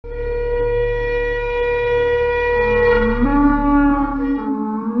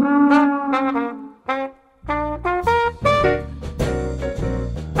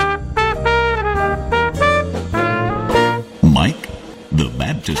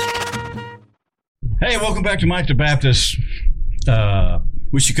Hey, welcome back to Mike the Baptist.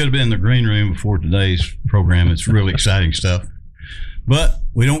 Wish you could have been in the green room before today's program. It's really exciting stuff. But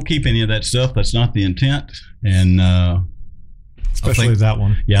we don't keep any of that stuff. That's not the intent. And especially that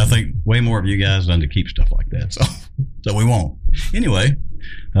one. Yeah, I think way more of you guys than to keep stuff like that. So we won't. Anyway,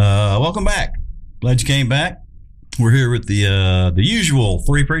 welcome back. Glad you came back. We're here with the usual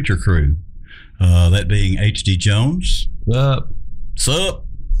three preacher crew. That being H.D. Jones. Sup?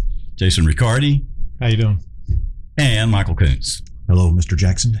 Jason Riccardi. How you doing? And Michael Kuntz. Hello, Mr.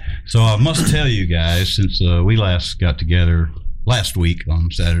 Jackson. So I must tell you guys, since we last got together last week on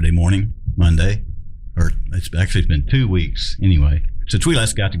Saturday morning, Monday, or it's been 2 weeks anyway, since we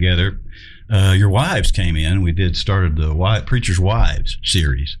last got together, your wives came in. We started the Preacher's Wives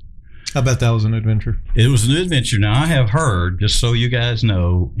series. I bet that was an adventure. It was an adventure. Now, I have heard, just so you guys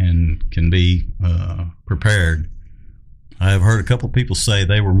know and can be prepared, I have heard a couple of people say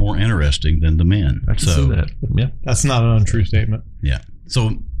they were more interesting than the men. I can see that. Yeah. That's not an untrue statement. Yeah.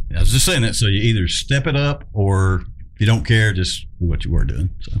 So I was just saying that. So you either step it up, or if you don't care, just do what you were doing.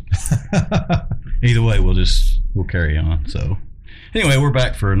 So either way, we'll carry on. So anyway, we're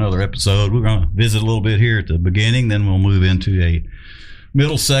back for another episode. We're going to visit a little bit here at the beginning. Then we'll move into a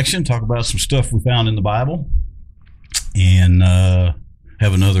middle section, talk about some stuff we found in the Bible, and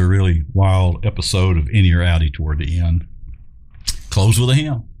have another really wild episode of Innie or Outie toward the end. Close with a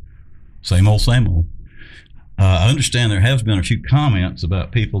hymn. Same old, same old. I understand there has been a few comments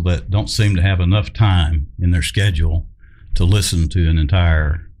about people that don't seem to have enough time in their schedule to listen to an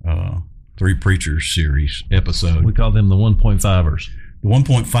entire Three Preachers series episode. We call them the 1.5ers. The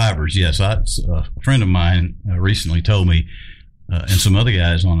 1.5ers, yes. A friend of mine recently told me, and some other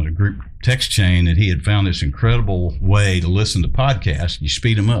guys on a group text chain, that he had found this incredible way to listen to podcasts. You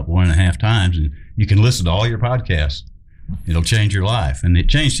speed them up 1.5 times, and you can listen to all your podcasts. It'll change your life. And it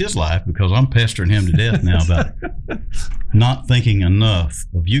changed his life because I'm pestering him to death now about not thinking enough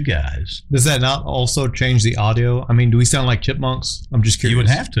of you guys. Does that not also change the audio? I mean, do we sound like chipmunks? I'm just curious. You would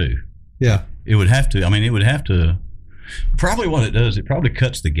have to. Yeah. It would have to. I mean, it would have to. Probably what it does, it probably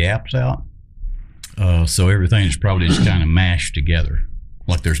cuts the gaps out. So everything is probably just kind of mashed together,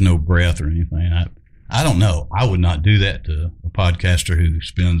 like there's no breath or anything. I don't know. I would not do that to a podcaster who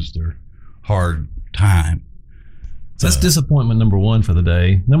spends their hard time. So that's disappointment number one for the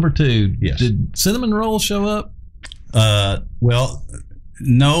day. Number two, yes. Did Cinnamon Roll show up? Well,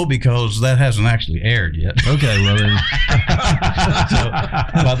 no, because that hasn't actually aired yet. Okay, well then.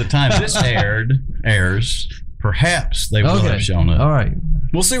 So by the time this airs, perhaps they will have shown up. All right.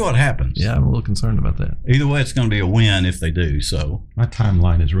 We'll see what happens. Yeah, I'm a little concerned about that. Either way, it's going to be a win if they do. So my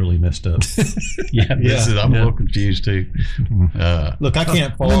timeline is really messed up. I'm a little confused too. Look, I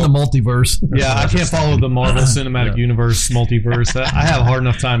can't follow. I'm in the multiverse. Yeah, I can't follow the Marvel Cinematic Universe multiverse. I have a hard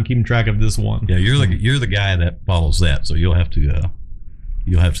enough time keeping track of this one. Yeah, you're the guy that follows that, so you'll have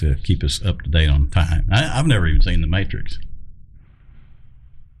to keep us up to date on time. I've never even seen The Matrix.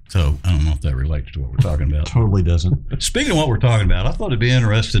 So I don't know if that relates to what we're talking about. Totally doesn't. Speaking of what we're talking about, I thought it'd be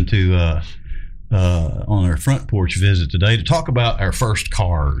interesting to, on our front porch visit today, to talk about our first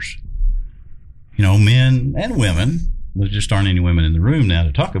cars. You know, men and women. There just aren't any women in the room now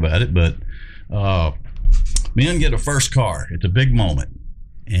to talk about it, but men get a first car. It's a big moment.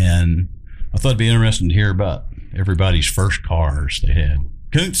 And I thought it'd be interesting to hear about everybody's first cars they had.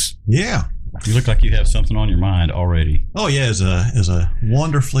 Kuntz? Yeah. You look like you have something on your mind already. Oh yeah, is a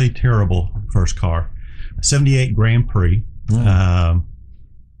wonderfully terrible first car, a '78 Grand Prix, hand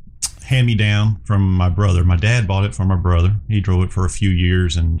me down from my brother. My dad bought it for my brother. He drove it for a few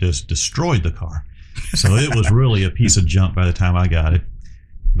years and just destroyed the car. So it was really a piece of junk by the time I got it.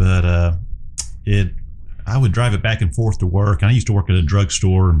 But I would drive it back and forth to work. And I used to work at a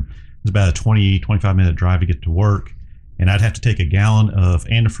drugstore, and it was about a 25 minute drive to get to work. And I'd have to take a gallon of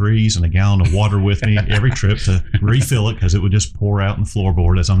antifreeze and a gallon of water with me every trip to refill it, because it would just pour out in the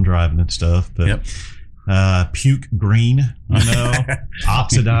floorboard as I'm driving and stuff. But puke green,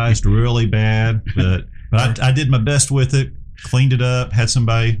 oxidized really bad. But I did my best with it, cleaned it up, had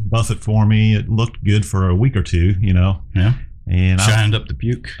somebody buff it for me. It looked good for a week or two, Yeah. And shined up the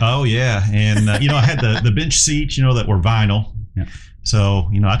puke. Oh, yeah. And, I had the bench seats, that were vinyl. Yeah. So,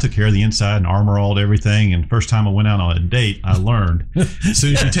 I took care of the inside and armor-alled everything. And first time I went out on a date, I learned. As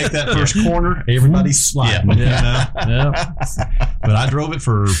soon as you take that first corner, everybody's sliding. Yeah. But I drove it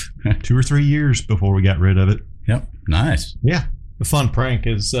for 2 or 3 years before we got rid of it. Yep. Nice. Yeah. The fun prank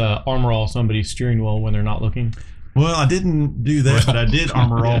is armor all somebody's steering wheel when they're not looking. Well, I didn't do that, but I did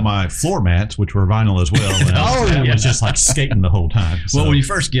armor all my floor mats, which were vinyl as well. And it was just like skating the whole time. So. Well, when you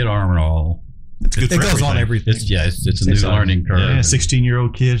first get armor all, It's good It for goes on everything. everything. It's a new learning curve. Yeah,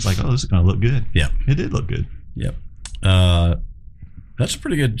 16-year-old kids like, oh, this is going to look good. Yeah. It did look good. Yep. That's a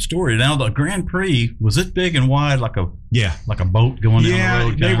pretty good story. Now the Grand Prix, was it big and wide like a boat going down the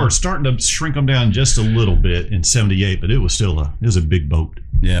road? They were starting to shrink them down just a little bit in '78, but it was still a big boat.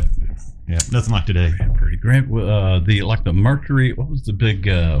 Yep. Yeah, nothing like today. The Mercury. What was the big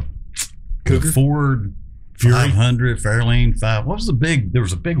Cougar? Ford Fury? 500 Fairlane 5? What was the big? There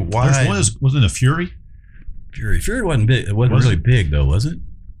was a big wide. Wasn't a Fury? Fury wasn't big. It wasn't really big though, was it?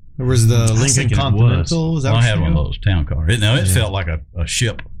 There was the Lincoln thinking it Continental. Was that I what had you one of got? those town cars. It felt like a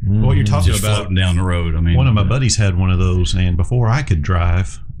ship What you're talking just about? floating down the road. I mean, One of my buddies had one of those, and before I could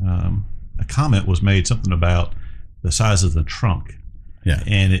drive, a comment was made something about the size of the trunk. Yeah.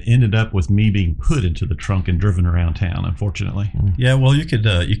 And it ended up with me being put into the trunk and driven around town, unfortunately. Yeah, well, you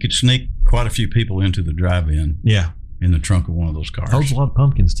could sneak quite a few people into the drive-in Yeah. in the trunk of one of those cars. Holds a lot of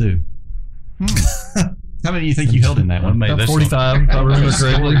pumpkins too. How many do you think you held in that Well, one? maybe About that's 45, if I remember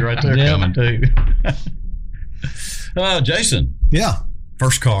story correctly. right there Yeah. coming too. Jason, Yeah.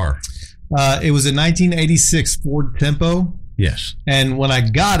 first car. It was a 1986 Ford Tempo. Yes. And when I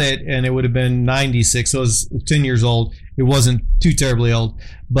got it, and it would have been 96, so I was 10 years old. It wasn't too terribly old.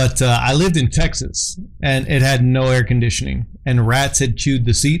 But I lived in Texas, and it had no air conditioning, and rats had chewed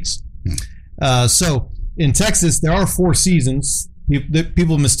the seats. So in Texas, there are 4 seasons.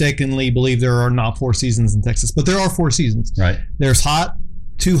 People mistakenly believe there are not 4 seasons in Texas, but there are 4 seasons. Right. There's hot,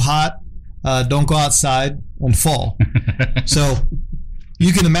 too hot, don't go outside, and fall. So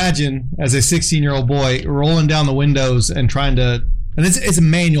you can imagine as a 16-year-old boy rolling down the windows and trying to, and it's a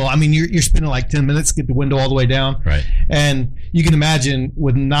manual. I mean, you're spending like 10 minutes to get the window all the way down. Right. And you can imagine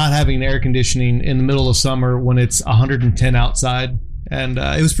with not having air conditioning in the middle of summer when it's 110 outside. And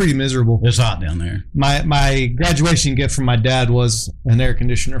it was pretty miserable. It's hot down there. My graduation gift from my dad was an air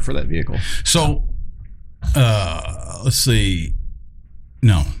conditioner for that vehicle. So, let's see.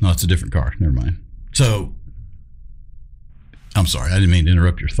 No, it's a different car. Never mind. So, I'm sorry. I didn't mean to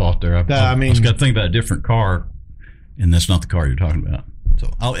interrupt your thought there. I was got to think about a different car, and that's not the car you're talking about.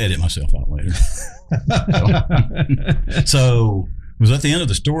 So, I'll edit myself out later. So was that the end of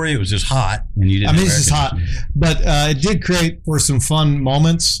the story? It was just hot, and you didn't. It's just hot, but it did create for some fun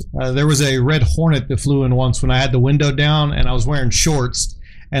moments. There was a Red Hornet that flew in once when I had the window down and I was wearing shorts,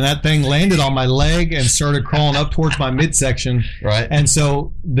 and that thing landed on my leg and started crawling up towards my midsection. Right. And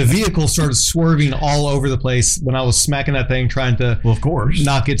so the vehicle started swerving all over the place when I was smacking that thing, trying to, well, of course,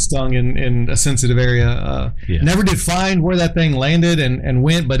 not get stung in a sensitive area. Never did find where that thing landed and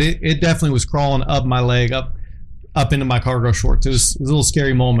went, but it definitely was crawling up my leg, up into my cargo shorts. It was a little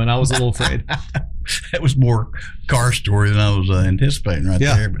scary moment. I was a little afraid. That was more car story than I was anticipating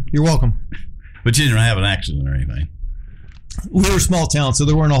there. But you're welcome. But you didn't have an accident or anything. We were a small town, so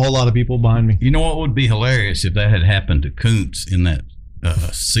there weren't a whole lot of people behind me. You know what would be hilarious if that had happened to Kuntz in that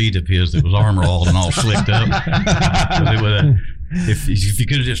seat of his that was armor-all and all slicked up. If you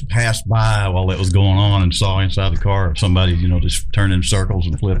could have just passed by while that was going on and saw inside the car somebody, just turning in circles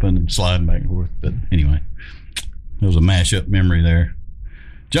and flipping and sliding back and forth. But anyway, there was a mash-up memory there.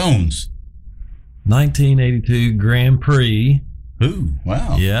 Jones. 1982 Grand Prix. Ooh,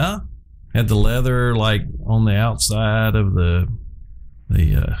 wow. Yeah. Had the leather like on the outside of the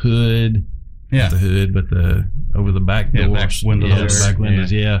hood. Yeah. Not the hood, but over the back doors. Back windows. Yeah, the back windows,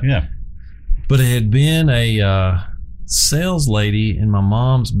 yeah. But it had been a sales lady in my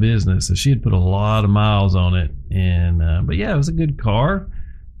mom's business, so she had put a lot of miles on it. And but yeah, it was a good car.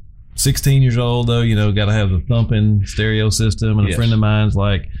 16 years old though, got to have the thumping stereo system. And a friend of mine's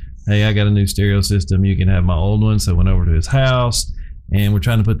like, hey, I got a new stereo system. You can have my old one. So I went over to his house and we're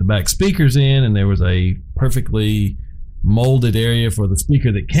trying to put the back speakers in, and there was a perfectly molded area for the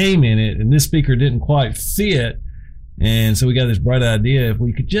speaker that came in it, and this speaker didn't quite fit. And so we got this bright idea, if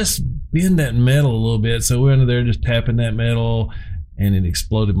we could just bend that metal a little bit. So we're under there just tapping that metal, and it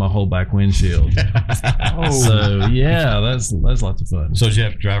exploded my whole back windshield. So yeah, that's lots of fun. So did you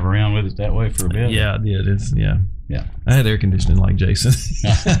have to drive around with it that way for a bit? Yeah, I did. Yeah. I had air conditioning like Jason.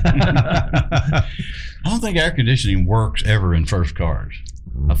 I don't think air conditioning works ever in first cars.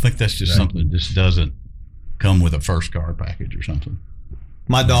 I think that's just something that just doesn't come with a first car package or something.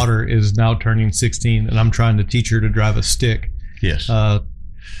 My daughter is now turning 16, and I'm trying to teach her to drive a stick. Yes. The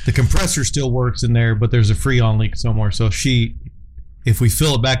compressor still works in there, but there's a Freon leak somewhere. So if we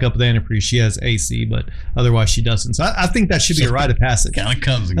fill it back up with antifreeze, she has AC, but otherwise she doesn't. So I think that should be a rite of passage. Kind of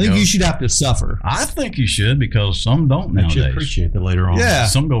comes and I think goes. you should have to suffer. I think you should, because some don't nowadays. You should appreciate that later on. Yeah.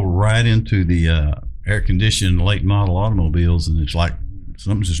 Some go right into the air-conditioned late model automobiles, and it's like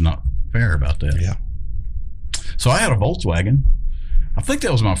something's just not fair about that. Yeah. So I had a Volkswagen. I think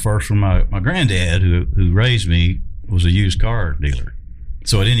that was my first one. My granddad, who raised me, was a used car dealer.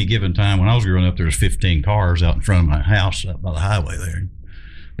 So at any given time, when I was growing up, there was 15 cars out in front of my house up by the highway there.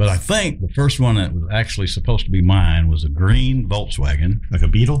 But I think the first one that was actually supposed to be mine was a green Volkswagen. Like a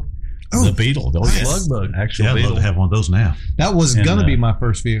Beetle? The Beetle. Nice. Slug bug. Actual I'd Beetle. love to have one of those now. That was going to be my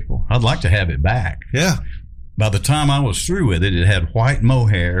first vehicle. I'd like to have it back. Yeah. By the time I was through with it, it had white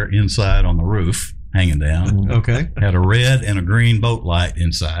mohair inside on the roof hanging down. Okay. Had a red and a green boat light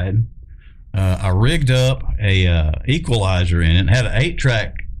inside. I rigged up a equalizer in it. Had an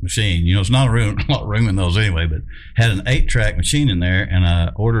 8-track machine. You know, it's not a lot of room in those anyway, but had an 8-track machine in there, and I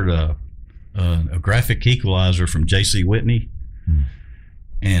ordered a graphic equalizer from J.C. Whitney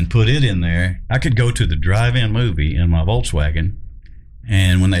and put it in there. I could go to the drive-in movie in my Volkswagen,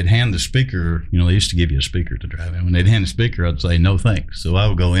 and when they'd hand the speaker, you know, they used to give you a speaker to drive in. When they'd hand the speaker, I'd say, no thanks. So I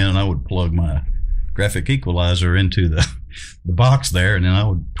would go in and I would plug my graphic equalizer into the box there, and then I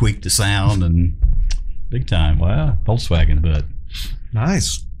would tweak the sound, and big time. Wow. Volkswagen, but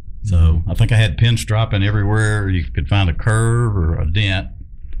Nice. so I think I had pinstriping everywhere you could find a curve or a dent.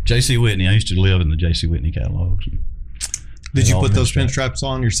 J.C. Whitney, I used to live in the J.C. Whitney catalogs. Did you put those pinstripes? pinstripes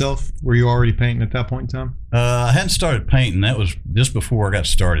on yourself? Were you already painting at that point in time? I hadn't started painting. That was just before I got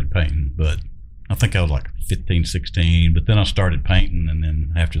started painting, but I think I was like 15, 16. But then I started painting, and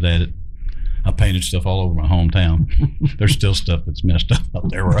then after that, I painted stuff all over my hometown. There's still stuff that's messed up out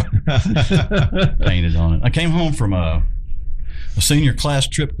there where I painted on it. I came home from a senior class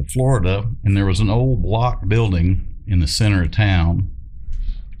trip to Florida, and there was an old block building in the center of town.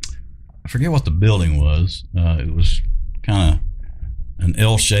 I forget what the building was. It was kind of an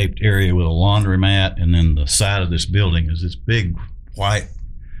L-shaped area with a laundromat, and then the side of this building is this big white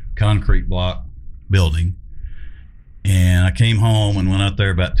concrete block building. And I came home and went out there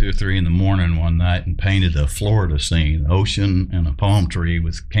about 2 or 3 in the morning one night and painted a Florida scene, ocean and a palm tree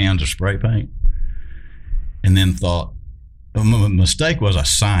with cans of spray paint. And then thought, my mistake was I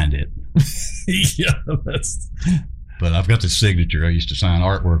signed it. Yeah, that's. But I've got this signature I used to sign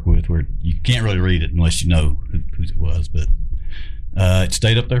artwork with where you can't really read it unless you know whose it was. But it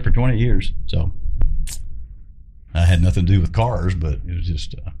stayed up there for 20 years. So I had nothing to do with cars, but it was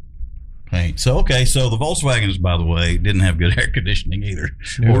just paint. So, okay, so the Volkswagens, by the way, didn't have good air conditioning either,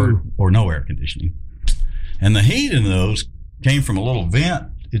 or no air conditioning. And the heat in those came from a little vent.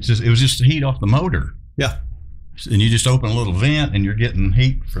 It was just the heat off the motor. Yeah. And you just open a little vent and you're getting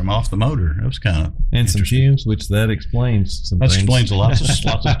heat from off the motor. It was kind of And some fumes, which that explains some that things. explains lots of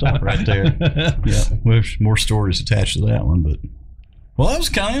stuff right there. Yeah, there's more stories attached to that one, but well, that was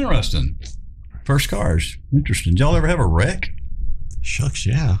kind of interesting. First cars, interesting. Did y'all ever have a wreck? Shucks,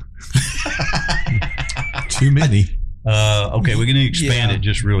 yeah. Too many. Okay, we're going to expand it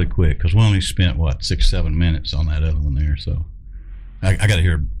just really quick because we only spent 6-7 minutes on that other one there. So I got to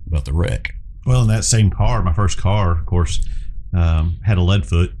hear about the wreck. Well, in that same car, my first car, of course, had a lead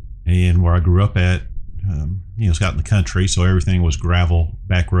foot, and where I grew up at, it's out in the country, so everything was gravel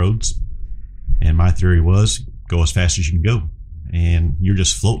back roads. And my theory was go as fast as you can go, and you're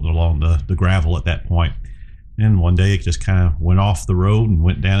just floating along the gravel at that point. And one day it just kind of went off the road and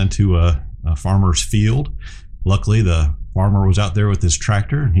went down into a farmer's field. Luckily, the farmer was out there with his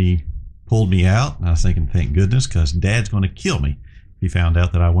tractor, and he pulled me out. And I was thinking, thank goodness, because Dad's going to kill me. He found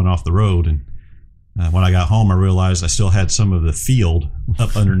out that I went off the road, and when I got home, I realized I still had some of the field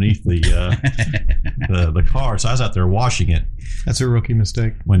up underneath the car. So I was out there washing it. That's a rookie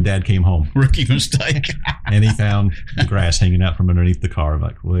mistake. When Dad came home. Rookie mistake. And he found the grass hanging out from underneath the car. I'm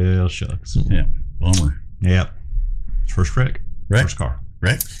like, well, shucks. Yeah, bummer. Yeah. First wreck. First car.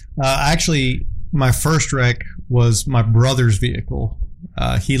 Wreck? Actually, my first wreck was my brother's vehicle.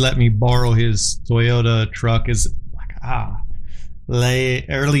 He let me borrow his Toyota truck. Is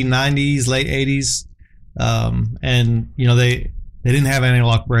early 90s, late 80s. And, they didn't have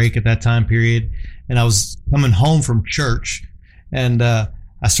anti-lock brake at that time period. And I was coming home from church, and I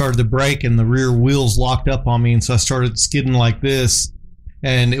started to brake, and the rear wheels locked up on me. And so I started skidding like this,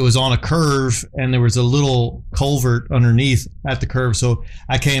 and it was on a curve, and there was a little culvert underneath at the curve. So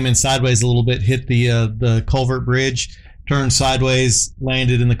I came in sideways a little bit, hit the culvert bridge, turned sideways,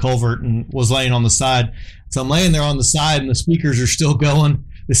 landed in the culvert, and was laying on the side. So I'm laying there on the side, and the speakers are still going.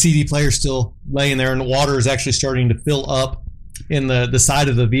 The CD player's still laying there, and the water is actually starting to fill up in the side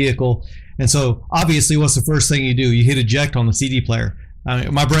of the vehicle. And so obviously, what's the first thing you do? You hit eject on the CD player.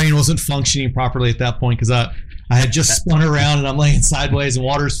 My brain wasn't functioning properly at that point because I had just spun around, and I'm laying sideways, and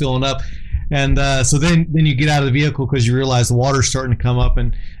water's filling up. And so then you get out of the vehicle because you realize the water's starting to come up,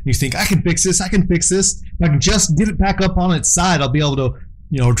 and you think, I can fix this. If I can just get it back up on its side, I'll be able to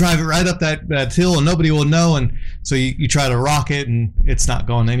drive it right up that hill and nobody will know. And so you try to rock it and it's not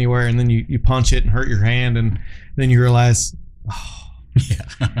going anywhere. And then you punch it and hurt your hand. And then you realize, Yeah.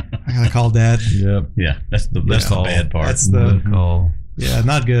 I got to call Dad. Yep. Yeah. That's the bad part. That's the call. Yeah,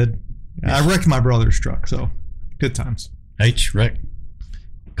 not good. I wrecked my brother's truck, so good times. Wreck.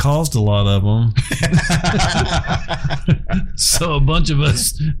 Caused a lot of them. So a bunch of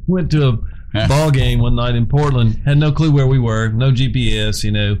us went to a ball game one night in Portland, had no clue where we were, no GPS,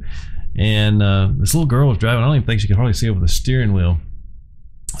 and this little girl was driving. I don't even think she could hardly see over the steering wheel.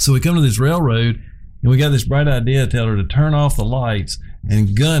 So we come to this railroad, and we got this bright idea to tell her to turn off the lights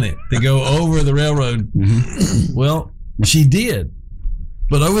and gun it to go over the railroad. Mm-hmm. Well, she did.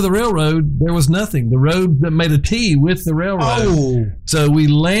 But over the railroad, there was nothing. The road that made a T with the railroad. Oh. So we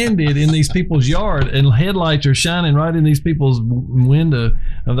landed in these people's yard, and headlights are shining right in these people's window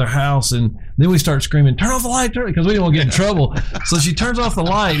of their house. And then we start screaming, turn off the light, because we didn't want to get in trouble. So she turns off the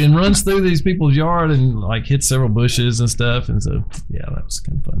light and runs through these people's yard and hits several bushes and stuff. And so, yeah, that was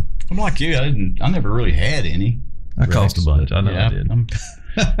kind of fun. I'm like you. I never really had any. I caused a bunch. I know I did.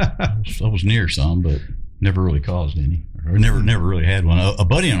 I was near some, but never really caused any. Or never really had one. A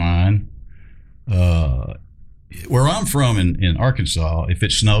buddy of mine, where I'm from in Arkansas, if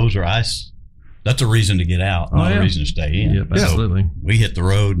it snows or ice, that's a reason to get out, not a reason to stay in. Yep, absolutely. So we hit the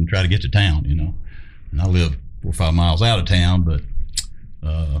road and try to get to town, And I live 4 or 5 miles out of town, but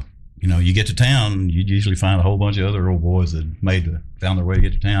you get to town, you usually find a whole bunch of other old boys that found their way to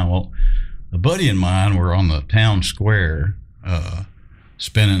get to town. Well, a buddy of mine were on the town square,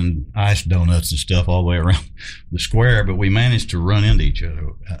 spinning ice donuts and stuff all the way around the square, but we managed to run into each other.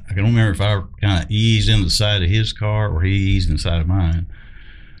 I don't remember if I kind of eased into the side of his car or he eased inside of mine.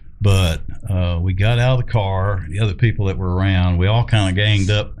 But we got out of the car, the other people that were around, we all kind of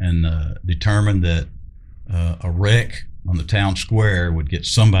ganged up and determined that a wreck on the town square would get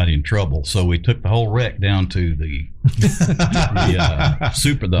somebody in trouble. So we took the whole wreck down to the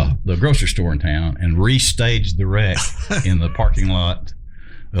grocery store in town and restaged the wreck in the parking lot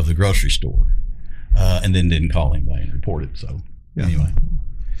of the grocery store, and then didn't call anybody and report it. So anyway.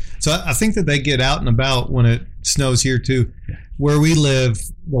 So I think that they get out and about when it snows here too. Yeah. Where we live,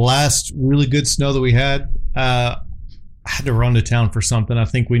 the last really good snow that we had, I had to run to town for something. I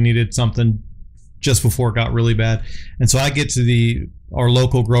think we needed something just before it got really bad. And so I get to our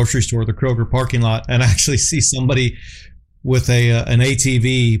local grocery store, the Kroger parking lot, and I actually see somebody with an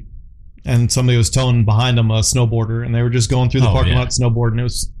ATV, and somebody was towing behind them a snowboarder, and they were just going through the parking lot snowboarding. I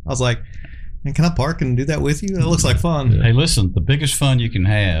was like, man, can I park and do that with you? It looks like fun. Hey, listen, the biggest fun you can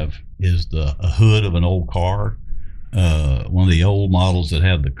have is a hood of an old car, one of the old models that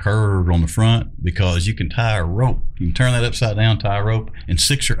have the curve on the front, because you can tie a rope. You can turn that upside down, tie a rope, and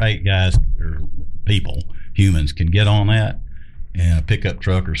 6 or 8 guys or humans can get on that, and a pickup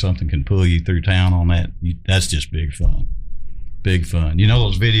truck or something can pull you through town on that. That's just big fun. Big fun. You know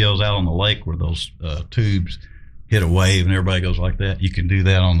those videos out on the lake where those tubes hit a wave and everybody goes like that? You can do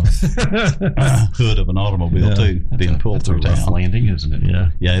that on the hood of an automobile too, being pulled through town. Rough landing, isn't it?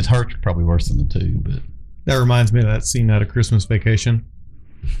 Yeah, it hurts probably worse than the tube. But that reminds me of that scene out of Christmas Vacation.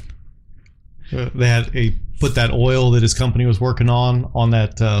 They had put that oil that his company was working on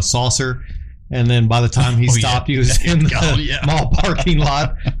that saucer. And then by the time he stopped, he was in the mall parking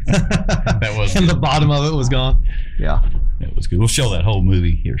lot. That was and the bottom of it was gone. Yeah. It was good. We'll show that whole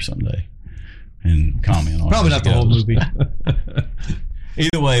movie here someday and comment on it. Probably not the whole movie.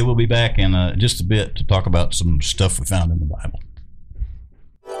 Either way, we'll be back in just a bit to talk about some stuff we found in the Bible.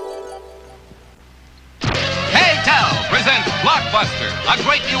 K-Tel presents Blockbuster, a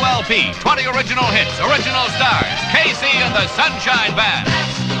great new LP, 20 original hits, original stars, KC and the Sunshine Band.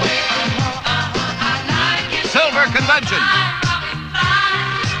 Silver Convention.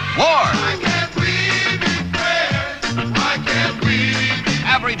 War.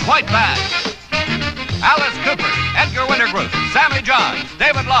 Average White Band. Alice Cooper, Edgar Winter-Group, Sammy Johns,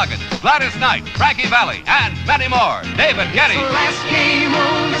 David Loggins, Gladys Knight, Frankie Valli, and many more. David Geddes.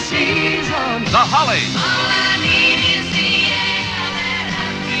 The Hollies.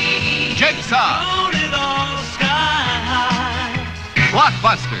 Jigsaw.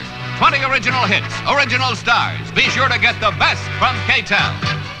 Blockbuster. 20 original hits, original stars. Be sure to get the best from K-Tel.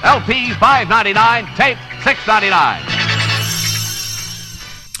 LP $5.99, tape $6.99.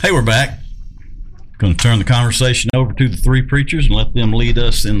 Hey, we're back. Going to turn the conversation over to the 3 preachers and let them lead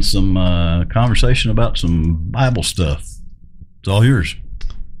us in some conversation about some Bible stuff. It's all yours.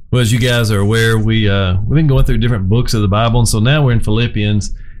 Well, as you guys are aware, we've been going through different books of the Bible, and so now we're in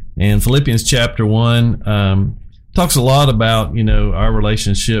Philippians. And Philippians chapter 1, talks a lot about, our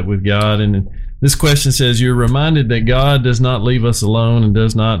relationship with God. And this question says, you're reminded that God does not leave us alone and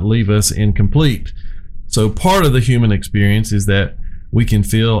does not leave us incomplete. So part of the human experience is that we can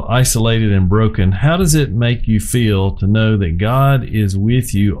feel isolated and broken. How does it make you feel to know that God is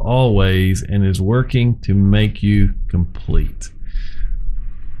with you always and is working to make you complete?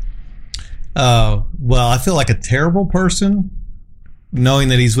 Well, I feel like a terrible person knowing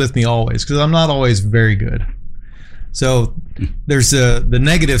that he's with me always, because I'm not always very good. So there's the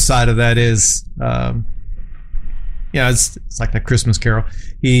negative side of that is, it's like that Christmas carol.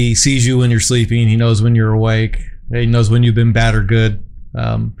 He sees you when you're sleeping. He knows when you're awake. He knows when you've been bad or good.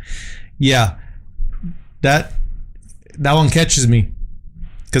 That one catches me,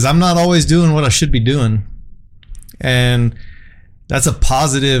 because I'm not always doing what I should be doing. And that's a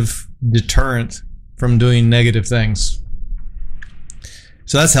positive deterrent from doing negative things.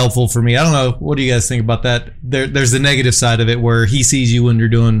 So that's helpful for me. I don't know. What do you guys think about that? There's the negative side of it where he sees you when you're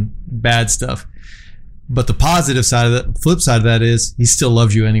doing bad stuff. But the positive side of the flip side of that is he still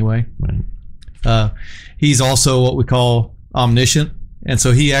loves you anyway. Right. He's also what we call omniscient. And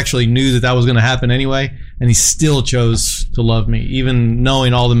so he actually knew that was going to happen anyway. And he still chose to love me, even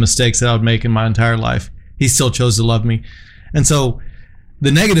knowing all the mistakes that I would make in my entire life. He still chose to love me. And so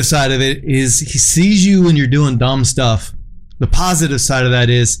the negative side of it is he sees you when you're doing dumb stuff. The positive side of that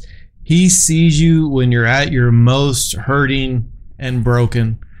is he sees you when you're at your most hurting and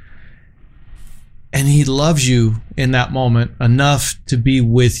broken. And he loves you in that moment enough to be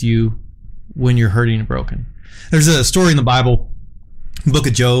with you when you're hurting and broken. There's a story in the Bible, Book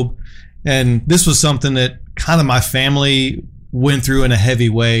of Job, and this was something that kind of my family went through in a heavy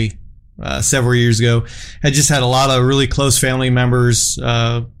way several years ago. I just had a lot of really close family members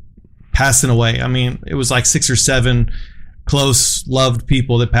passing away. I mean, it was like 6 or 7 close, loved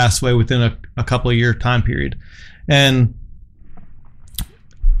people that passed away within a couple of year time period. And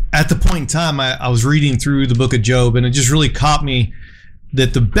at the point in time, I was reading through the book of Job, and it just really caught me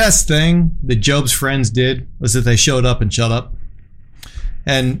that the best thing that Job's friends did was that they showed up and shut up.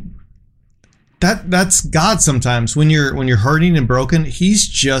 And that's God sometimes. When you're hurting and broken, he's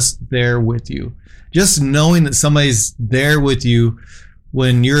just there with you. Just knowing that somebody's there with you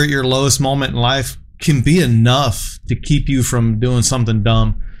when you're at your lowest moment in life can be enough to keep you from doing something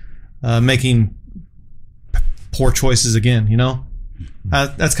dumb, making poor choices again,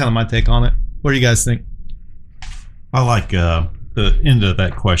 That's kind of my take on it. What do you guys think? I like the end of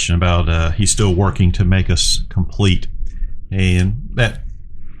that question about he's still working to make us complete, and that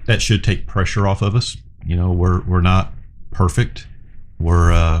should take pressure off of us. We're not perfect.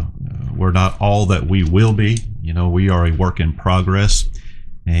 We're not all that we will be. We are a work in progress,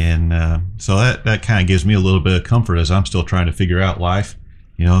 and so that kind of gives me a little bit of comfort as I'm still trying to figure out life.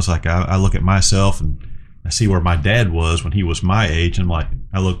 It's like I look at myself and I see where my dad was when he was my age, and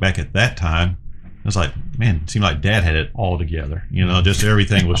I look back at that time. I was like, man, it seemed like Dad had it all together. Just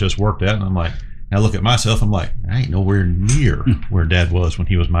everything was just worked out. And I'm like, I look at myself, I'm like, I ain't nowhere near where Dad was when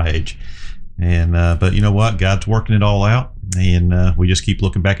he was my age. And but you know what? God's working it all out, and we just keep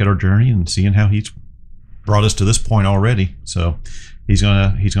looking back at our journey and seeing how He's brought us to this point already. So He's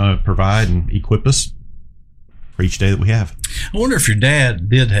gonna provide and equip us for each day that we have. I wonder if your dad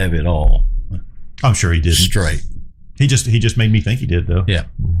did have it all. I'm sure he didn't. Straight. He just made me think he did, though. Yeah.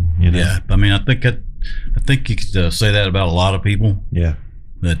 Yeah. I mean, I think you could say that about a lot of people. Yeah.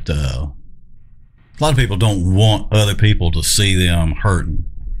 That a lot of people don't want other people to see them hurting.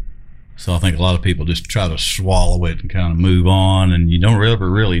 So I think a lot of people just try to swallow it and kind of move on, and you don't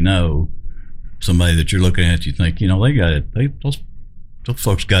really know somebody that you're looking at. You think, they got it. Those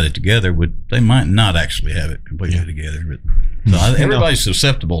folks got it together, but they might not actually have it completely together. But so everybody's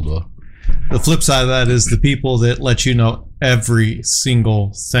susceptible to. The flip side of that is the people that let you know every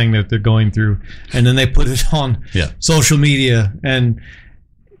single thing that they're going through, and then they put it on social media, and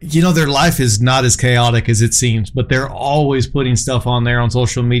their life is not as chaotic as it seems, but they're always putting stuff on there on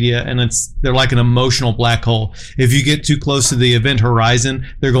social media, and they're like an emotional black hole. If you get too close to the event horizon,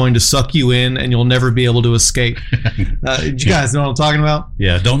 they're going to suck you in, and you'll never be able to escape. You guys know what I'm talking about?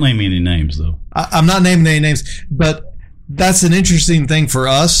 Yeah, don't name any names, though. I'm not naming any names, but that's an interesting thing for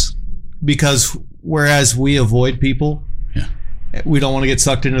us. Because whereas we avoid people, we don't want to get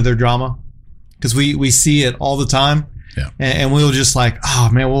sucked into their drama, because we see it all the time, and we'll just like,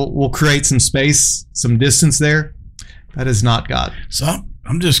 oh man, we'll create some space, some distance there. That is not God. So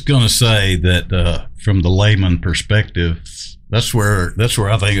I'm just going to say that from the layman perspective, that's where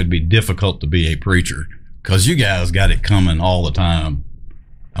I think it'd be difficult to be a preacher, because you guys got it coming all the time.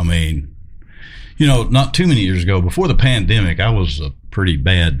 I mean, not too many years ago, before the pandemic, I was pretty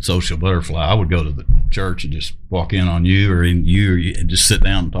bad social butterfly, I would go to the church and just walk in on you or and just sit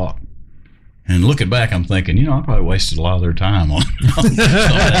down and talk. And looking back, I'm thinking, I probably wasted a lot of their time on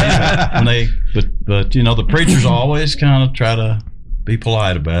that. But the preachers always kind of try to be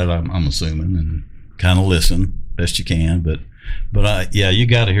polite about it, I'm assuming, and kind of listen best you can. But you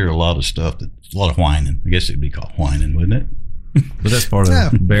got to hear a lot of stuff. A lot of whining. I guess it'd be called whining, wouldn't it? But that's part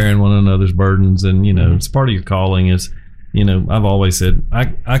of bearing one another's burdens, and it's part of your calling. Is I've always said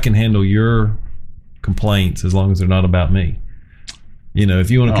I can handle your complaints as long as they're not about me.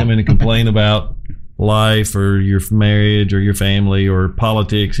 If you want to come in and complain about life or your marriage or your family or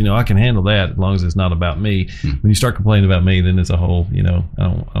politics, I can handle that as long as it's not about me. When you start complaining about me, then it's a whole, I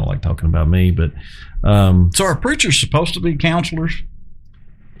don't like talking about me. But so are preachers supposed to be counselors?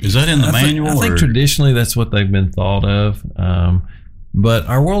 Is that in the manual? I think traditionally that's what they've been thought of. But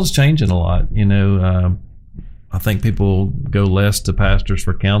our world's changing a lot. I think people go less to pastors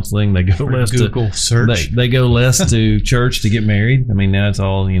for counseling. They go less Google to search. They go less to church to get married. I mean, now it's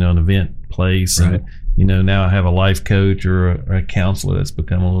all an event place. Right. And now I have a life coach or a counselor that's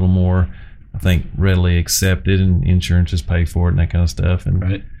become a little more, I think, readily accepted, and insurances pay for it and that kind of stuff. And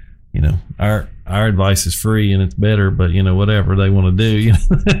right. Our advice is free and it's better, but whatever they want to do,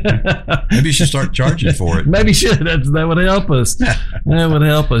 Maybe you should start charging for it. Maybe you should. That would help us. That would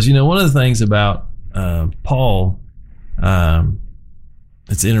help us. One of the things about Paul,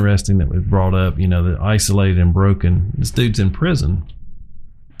 it's interesting that we've brought up, the isolated and broken. This dude's in prison,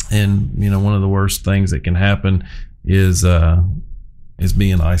 and one of the worst things that can happen is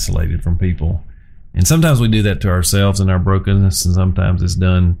being isolated from people. And sometimes we do that to ourselves in our brokenness, and sometimes it's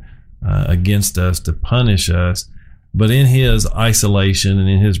done against us to punish us. But in his isolation and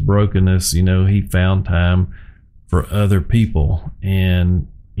in his brokenness, he found time for other people. And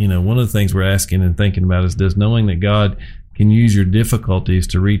one of the things we're asking and thinking about is, does knowing that God can use your difficulties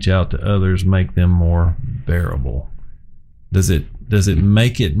to reach out to others make them more bearable? Does it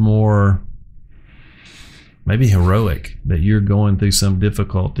make it more maybe heroic that you're going through some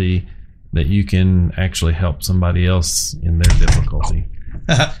difficulty that you can actually help somebody else in their difficulty?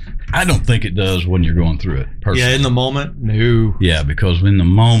 I don't think it does when you're going through it personally. Yeah, in the moment, no. Yeah, because in the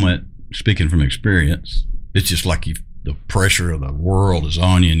moment, speaking from experience, it's just like the pressure of the world is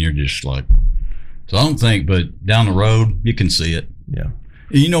on you, and you're just like, so I don't think, but down the road, you can see it. Yeah.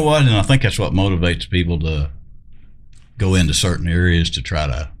 You know what? And I think that's what motivates people to go into certain areas to try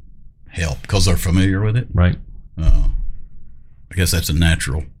to help because they're familiar with it. Right. I guess that's a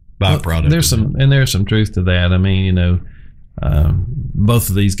natural byproduct. There's some truth to that. I mean, both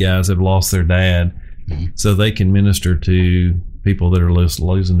of these guys have lost their dad, so they can minister to people that are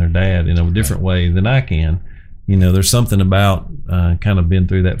losing their dad in a different way than I can. There's something about kind of been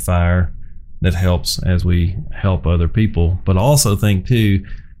through that fire that helps as we help other people. But I also think too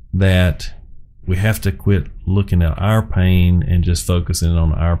that we have to quit looking at our pain and just focusing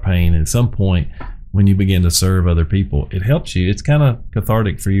on our pain. At some point, when you begin to serve other people, it helps you. It's kind of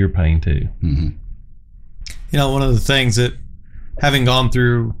cathartic for your pain too. Mm-hmm. One of the things that, having gone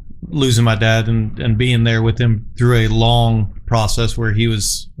through losing my dad and being there with him through a long process where he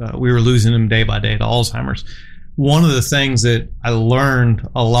was, we were losing him day by day to Alzheimer's. One of the things that I learned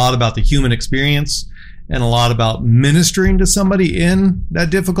a lot about the human experience and a lot about ministering to somebody in that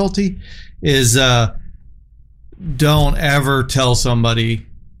difficulty is don't ever tell somebody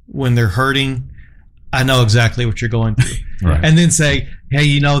when they're hurting, I know exactly what you're going through. Right. And then say,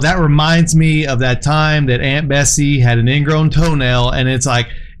 hey, that reminds me of that time that Aunt Bessie had an ingrown toenail, and it's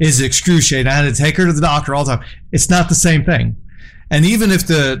excruciating. I had to take her to the doctor all the time. It's not the same thing. And even if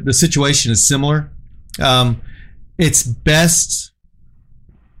the situation is similar, it's best,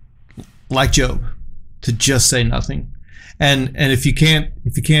 like Job, to just say nothing. And if you can't,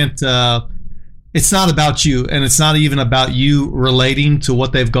 it's not about you, and it's not even about you relating to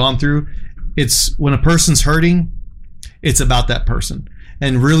what they've gone through. It's when a person's hurting, it's about that person.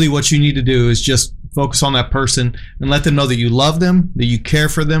 And really what you need to do is just focus on that person and let them know that you love them, that you care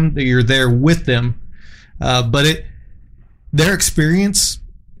for them, that you're there with them. But their experience,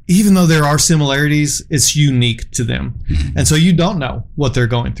 even though there are similarities, it's unique to them. And so you don't know what they're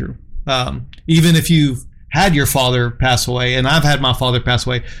going through. Even if you've had your father pass away, and I've had my father pass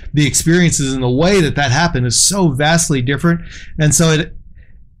away, the experiences and the way that happened is so vastly different. And so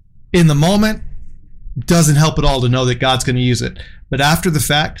in the moment, doesn't help at all to know that God's going to use it. But after the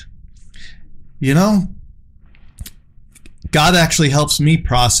fact, God actually helps me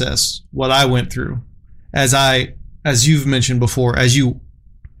process what I went through as you've mentioned before, as you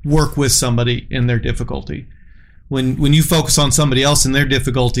work with somebody in their difficulty. When you focus on somebody else in their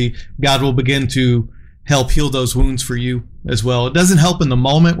difficulty, God will begin to help heal those wounds for you as well. It doesn't help in the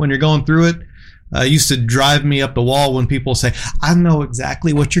moment when you're going through it. It used to drive me up the wall when people say, I know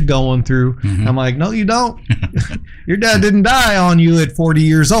exactly what you're going through. Mhm. I'm like, no, you don't. Your dad didn't die on you at 40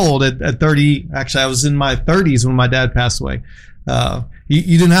 years old. At 30, actually, I was in my 30s when my dad passed away.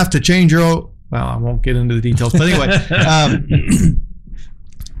 You didn't have to change your, well, I won't get into the details. But anyway,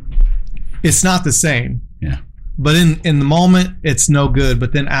 it's not the same. Yeah. But in the moment, it's no good.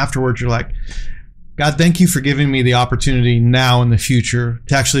 But then afterwards, you're like, God, thank you for giving me the opportunity now in the future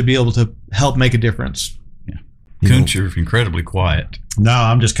to actually be able to help make a difference. Kuntz, you're incredibly quiet. No,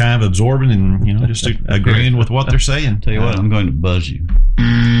 I'm just kind of absorbing and just agreeing with what they're saying. Tell you what, I'm going to buzz you.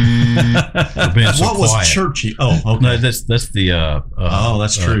 For being so What was quiet. churchy? Oh, okay. No, that's the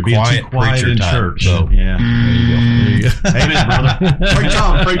That's true. Being quiet too quiet preacher in type. church. So Yeah. there you go. There you go. Amen, brother. Preach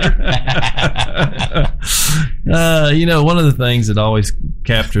on, preacher. One of the things that always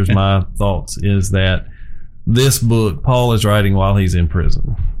captures my thoughts is that this book Paul is writing while he's in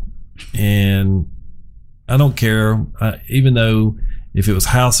prison. And I don't care, even though if it was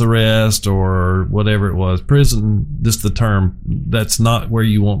house arrest or whatever it was, prison, just the term, that's not where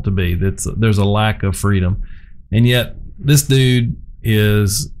you want to be. There's a lack of freedom. And yet this dude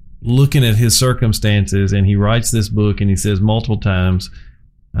is looking at his circumstances, and he writes this book, and he says multiple times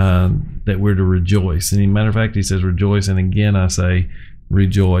that we're to rejoice. And as a matter of fact, he says rejoice, and again I say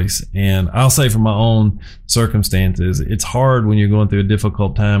rejoice. And I'll say from my own circumstances, it's hard when you're going through a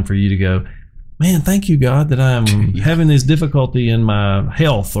difficult time for you to go, man, thank you, God, that I'm having this difficulty in my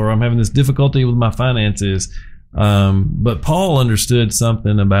health, or I'm having this difficulty with my finances. But Paul understood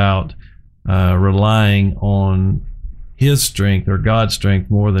something about relying on his strength or God's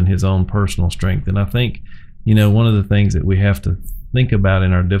strength more than his own personal strength. And I think, one of the things that we have to think about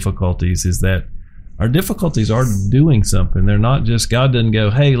in our difficulties is that our difficulties are doing something. They're not just, God doesn't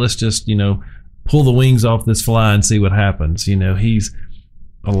go, hey, let's just, pull the wings off this fly and see what happens. He's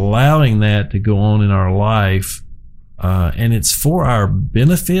allowing that to go on in our life, and it's for our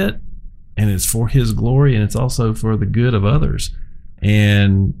benefit, and it's for his glory, and it's also for the good of others.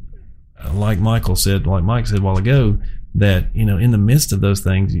 And like Mike said a while ago, that in the midst of those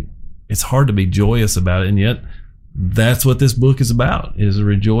things, it's hard to be joyous about it, and yet that's what this book is about, is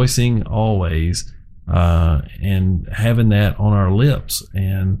rejoicing always, and having that on our lips.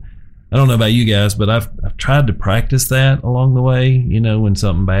 And I don't know about you guys, but I've tried to practice that along the way, when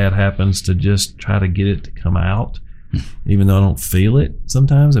something bad happens, to just try to get it to come out, even though I don't feel it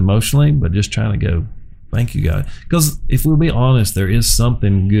sometimes emotionally, but just trying to go, thank you, God. Because if we'll be honest, there is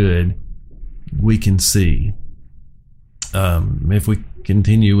something good we can see. If we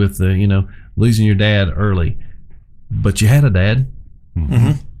continue with the, losing your dad early, but you had a dad,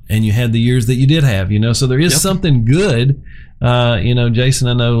 Mm-hmm. and you had the years that you did have, so there is something good. Jason,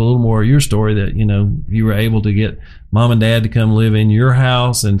 I know a little more of your story, that, you were able to get mom and dad to come live in your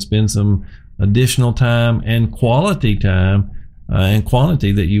house and spend some additional time and quality time and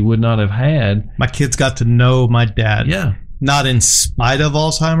quantity that you would not have had. My kids got to know my dad. Yeah. Not in spite of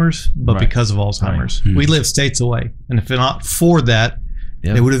Alzheimer's, but Right. because of Alzheimer's. Right. We live states away. And if not for that,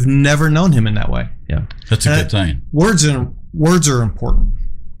 Yeah. they would have never known him in that way. Yeah. That's a good thing. Words are important.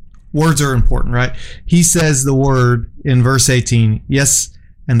 Words are important, right? He says the word in verse 18, yes,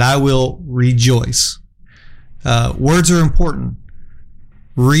 and I will rejoice. Words are important.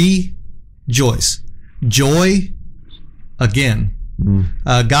 Rejoice. Joy, again.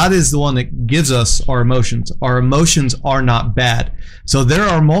 God is the one that gives us our emotions. Our emotions are not bad. So there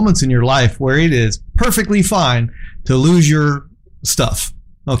are moments in your life where it is perfectly fine to lose your stuff,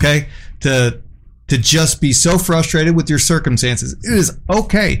 okay? To just be so frustrated with your circumstances. It is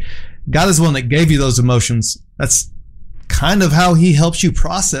okay. God is the one that gave you those emotions. That's kind of how he helps you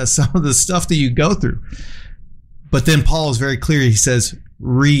process some of the stuff that you go through. But then Paul is very clear. He says,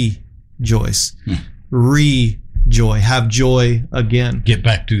 rejoice. Rejoy. Have joy again. Get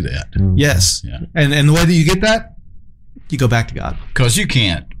back to that. Yes. Yeah. And the way that you get that, you go back to God. Because you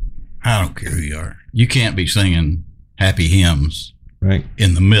can't, I don't care who you are, you can't be singing happy hymns Right.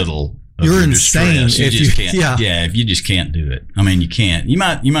 in the middle of You're your insane distress. if just you- can't. yeah. If you just can't do it. I mean, you can't. You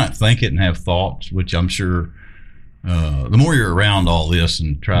might think it and have thoughts, which I'm sure the more you're around all this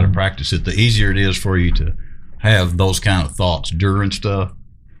and try to practice it, the easier it is for you to have those kind of thoughts during stuff.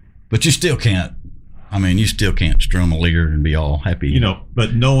 But you still can't. I mean, you still can't strum a lyre and be all happy.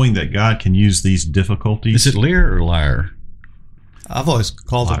 But knowing that God can use these difficulties. Is it lyre or lyre? I've always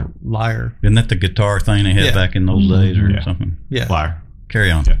called it liar. Isn't that the guitar thing they had Yeah. back in those days or Yeah. something? Yeah. Fire. Carry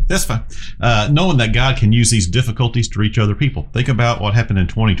on. Yeah, that's fine. Knowing that God can use these difficulties to reach other people. Think about what happened in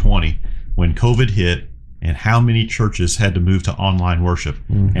 2020 when COVID hit and how many churches had to move to online worship,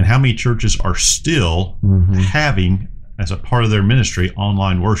 and how many churches are still having, as a part of their ministry,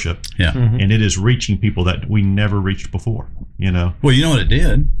 online worship. Yeah. And it is reaching people that we never reached before, you know. Well, you know what it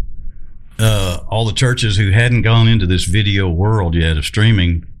did? All the churches who hadn't gone into this video world yet of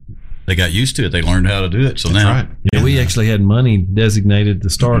streaming, they got used to it. They learned how to do it. So That's now, right. Yeah, we actually had money designated to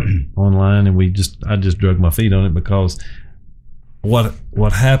start online, and I just drug my feet on it, because what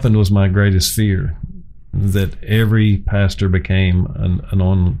happened was my greatest fear, that every pastor became an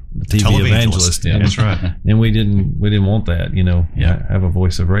on TV evangelist. Yeah, that's right. And we didn't want that, you know. Yeah. Have a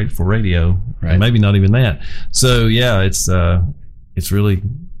voice for radio, Right. and maybe not even that. So yeah, it's really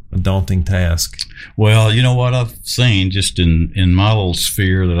a daunting task. well, you know what I've seen just in my little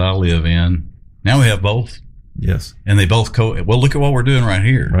sphere that I live in. Now we have both, Yes, and they both well, look at what we're doing right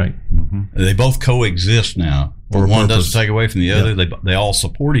here. right. They both coexist now. For a One purpose. doesn't take away from the other. They all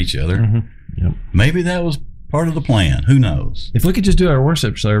support each other. Yep. Maybe that was part of the plan. Who knows? If we could just do our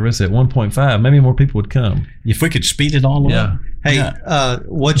worship service at 1.5, maybe more people would come. If we could speed it all Yeah. up. Hey, Yeah.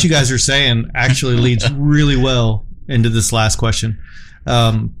 what you guys are saying actually leads really well into this last question.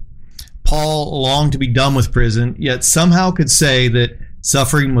 Paul longed to be done with prison, yet somehow could say that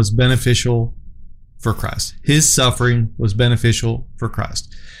suffering was beneficial for Christ. His suffering was beneficial for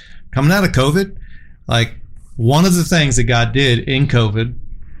Christ. Coming out of COVID, like, one of the things that God did in COVID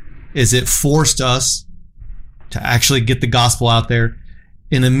is it forced us to actually get the gospel out there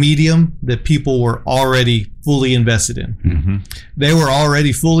in a medium that people were already fully invested in. They were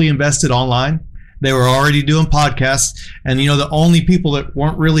already fully invested online. They were already doing podcasts. And, you know, the only people that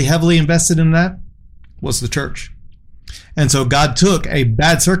weren't really heavily invested in that was the church. And so God took a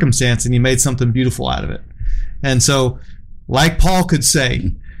bad circumstance and he made something beautiful out of it. And so, like Paul could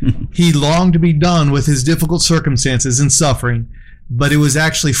say, he longed to be done with his difficult circumstances and suffering, but it was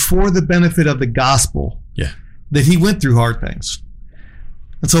actually for the benefit of the gospel that he went through hard things.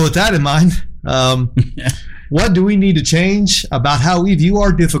 And so with that in mind, what do we need to change about how we view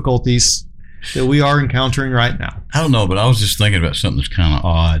our difficulties that we are encountering right now? I don't know, but I was just thinking about something that's kind of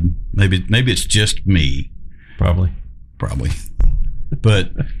odd. Maybe it's just me. Probably.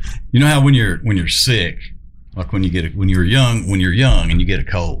 But you know how when you're sick, like when you're young and you get a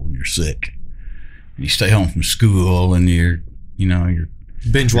cold and you're sick, and you stay home from school and your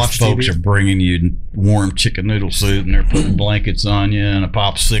Binge watch folks TV. are bringing you warm chicken noodle soup and they're putting blankets on you and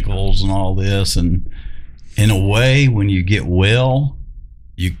popsicles and all this, and in a way, when you get well,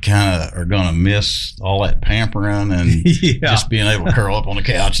 you kind of are going to miss all that pampering and just being able to curl up on the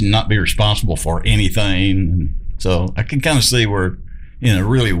couch and not be responsible for anything. And so I can kind of see where, in a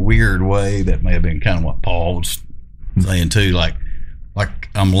really weird way, that may have been kind of what Paul was saying too. Like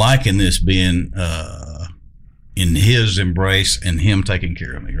I'm liking this being in his embrace and him taking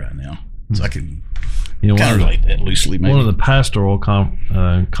care of me right now. So I can kind of relate that loosely. Maybe. One of the pastoral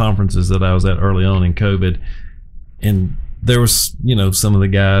conferences that I was at early on in COVID, and there was, some of the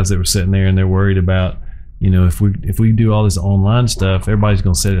guys that were sitting there and they're worried about, if we do all this online stuff, everybody's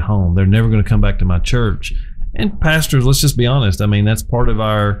going to sit at home. They're never going to come back to my church. And pastors, let's just be honest. I mean, that's part of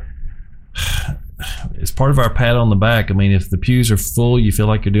it's part of our pat on the back. I mean, if the pews are full, you feel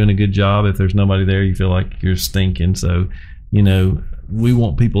like you're doing a good job. If there's nobody there, you feel like you're stinking. So, we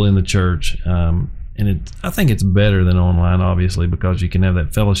want people in the church. And I think it's better than online, obviously, because you can have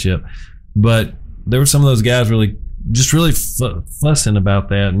that fellowship. But there were some of those guys really fussing about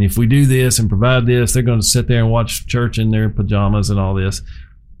that. And if we do this and provide this, they're going to sit there and watch church in their pajamas and all this.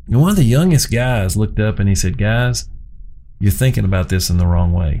 And one of the youngest guys looked up and he said, "Guys, you're thinking about this in the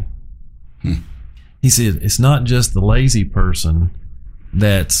wrong way." He said, "It's not just the lazy person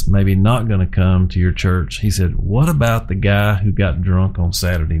that's maybe not going to come to your church." He said, "What about the guy who got drunk on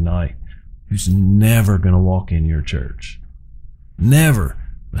Saturday night, who's never going to walk in your church? Never.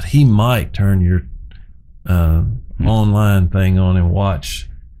 But he might turn your online thing on and watch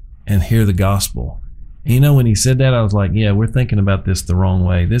and hear the gospel." When he said that, I was like, yeah, we're thinking about this the wrong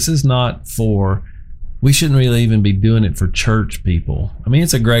way. This is not we shouldn't really even be doing it for church people. I mean,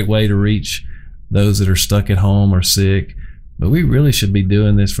 it's a great way to reach those that are stuck at home or sick, but we really should be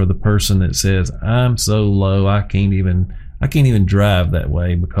doing this for the person that says, "I'm so low, I can't even drive that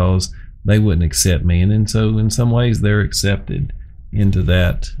way because they wouldn't accept me." And then so in some ways they're accepted into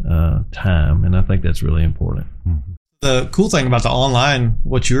that time. And I think that's really important. The cool thing about the online,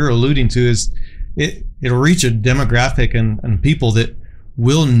 what you're alluding to, is it'll reach a demographic and people that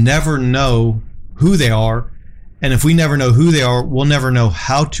will never know who they are. And if we never know who they are, we'll never know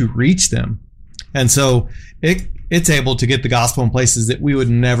how to reach them. And so it's able to get the gospel in places that we would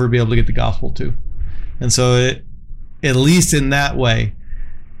never be able to get the gospel to. And so at least in that way,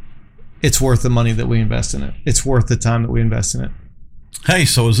 it's worth the money that we invest in it. It's worth the time that we invest in it. Hey,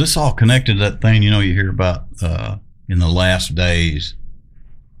 so is this all connected to that thing, you hear about in the last days,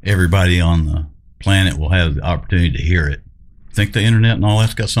 everybody on the planet will have the opportunity to hear it? Think the internet and all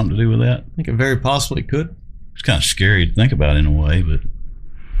that's got something to do with that? I think it very possibly could. It's kind of scary to think about in a way, but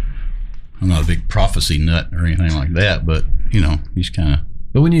I'm not a big prophecy nut or anything like that, but, he's kind of...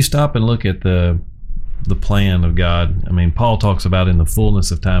 But when you stop and look at the plan of God, I mean, Paul talks about in the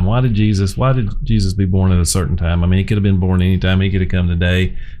fullness of time. Why did Jesus be born at a certain time? I mean, he could have been born any time. He could have come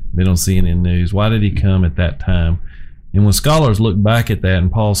today. We don't see it in news. Why did he come at that time? And when scholars look back at that,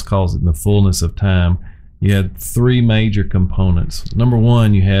 and Paul calls it in the fullness of time, you had three major components. Number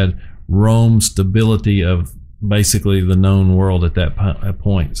one, you had Rome's stability of basically the known world at that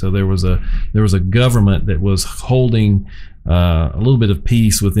point. So there was a government that was holding a little bit of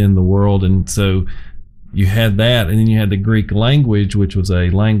peace within the world, and so you had that, and then you had the Greek language, which was a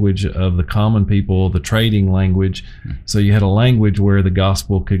language of the common people, the trading language. So you had a language where the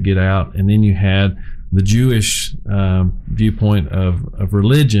gospel could get out, and then you had the Jewish viewpoint of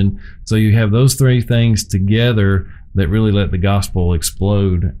religion. So you have those three things together that really let the gospel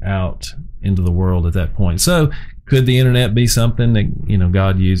explode out into the world at that point. So could the internet be something that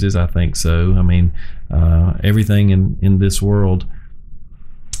God uses? I think so. I mean, everything in this world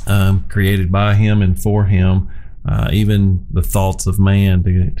created by him and for him, even the thoughts of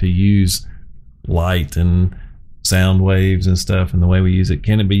man to use light and sound waves and stuff, and the way we use it.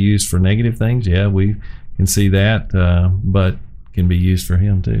 Can it be used for negative things? Yeah, we can see that, but can be used for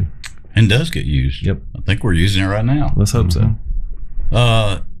him too. And does get used. Yep. I think we're using it right now. Let's hope so.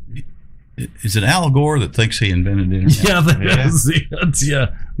 Is it Al Gore that thinks he invented the internet? Yeah, that's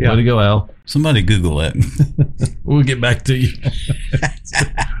it. Yeah. Way to go, Al. Somebody Google that. We'll get back to you.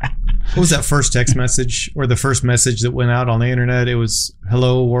 What was that first text message or the first message that went out on the internet? It was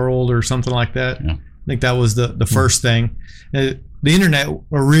 "Hello World" or something like that. Yeah. I think that was the first thing. The internet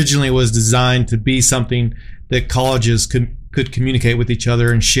originally was designed to be something that colleges could communicate with each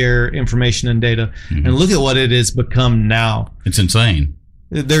other and share information and data. Mm-hmm. And look at what it has become now. It's insane.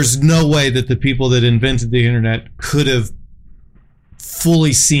 There's no way that the people that invented the internet could have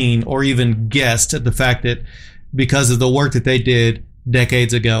fully seen or even guessed at the fact that because of the work that they did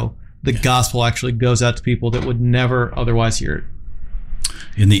decades ago, the gospel actually goes out to people that would never otherwise hear it.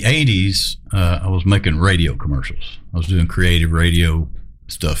 In the 80s, I was making radio commercials. I was doing creative radio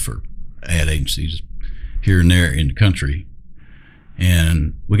stuff for ad agencies here and there in the country.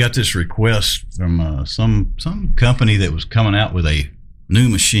 And we got this request from some company that was coming out with a new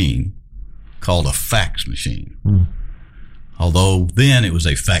machine called a fax machine. Although then it was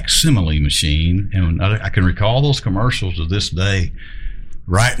a facsimile machine. And I can recall those commercials to this day,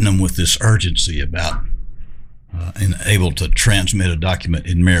 writing them with this urgency about and able to transmit a document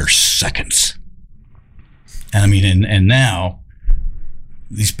in mere seconds. And I mean, and now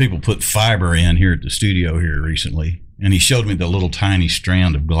these people put fiber in here at the studio here recently, and he showed me the little tiny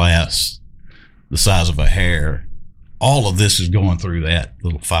strand of glass the size of a hair. All of this is going through that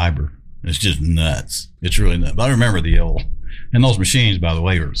little fiber. It's just nuts. It's really nuts. But I remember and those machines, by the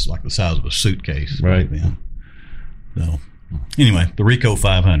way, were like the size of a suitcase. Right. Then. So anyway, the Ricoh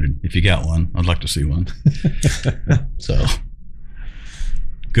 500, if you got one, I'd like to see one. So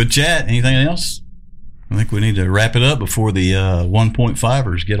good chat. Anything else? I think we need to wrap it up before the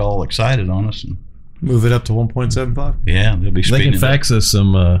 1.5ers get all excited on us and move it up to 1.75. Yeah, they'll be speeding. They can fax us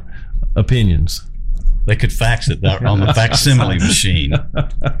some opinions. They could fax it on the facsimile machine.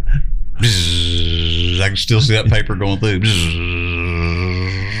 I can still see that paper going through.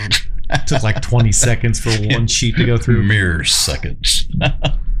 It took like 20 seconds for one sheet to go through. Mere seconds.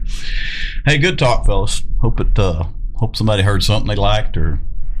 Hey, good talk, fellas. Hope somebody heard something they liked or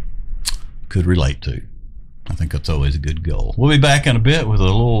could relate to. I think that's always a good goal. We'll be back in a bit with a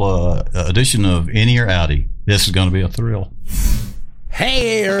little edition of Innie or Outie. This is going to be a thrill.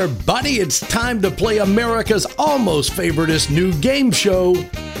 Hey everybody, it's time to play America's almost favoriteest new game show,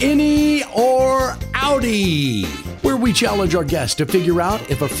 Innie or Outie, where we challenge our guests to figure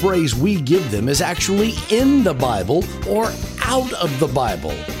out if a phrase we give them is actually in the Bible or out of the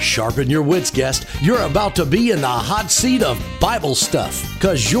Bible. Sharpen your wits, guest. You're about to be in the hot seat of Bible stuff,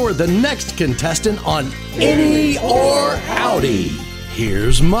 because you're the next contestant on Innie or Outie.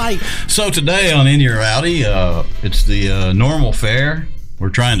 Here's Mike. So today on Innie or Outie, it's the normal fare. We're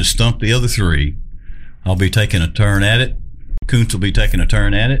trying to stump the other three. I'll be taking a turn at it. Kuntz will be taking a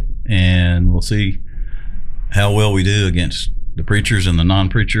turn at it, and we'll see how well we do against the preachers and the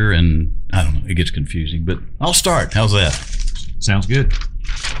non-preacher. And I don't know, it gets confusing, but I'll start. How's that? Sounds good.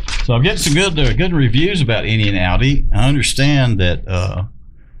 So I'm getting some good reviews about Innie and Outie. I understand that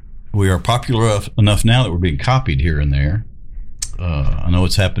we are popular enough now that we're being copied here and there. I know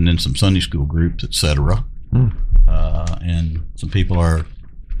it's happened in some Sunday school groups, etc. And some people are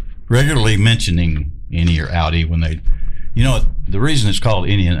regularly mentioning Innie or Outie when they, the reason it's called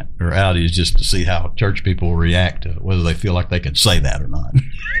Innie or Outie is just to see how church people react to whether they feel like they can say that or not.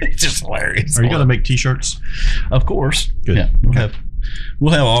 It's just hilarious. Are you going to make T-shirts? Of course. Good. Yeah,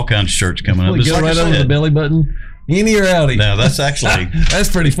 we'll have all kinds of shirts coming up. We go right under the belly button. Innie or Outie? No, that's actually that's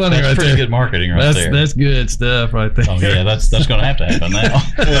pretty funny. That's right pretty there. Good marketing right there. That's good stuff right there. Oh yeah, that's going to have to happen now.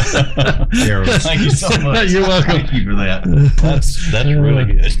 Thank you so much. You're welcome. Thank you for that. That's really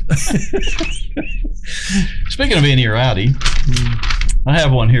good. Speaking of Innie or Outie, I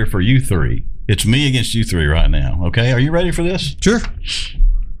have one here for you three. It's me against you three right now. Okay, are you ready for this? Sure.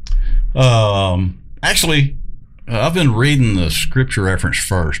 Actually, I've been reading the scripture reference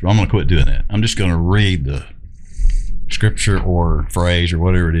first, but I'm going to quit doing that. I'm just going to read the scripture or phrase or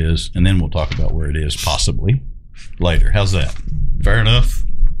whatever it is, and then we'll talk about where it is possibly later. How's that? Fair enough?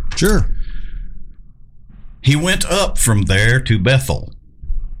 Sure. He went up from there to Bethel.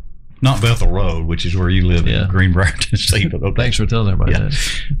 Not Bethel Road, which is where you live in Greenbrier, Tennessee. But okay. Thanks for telling everybody that.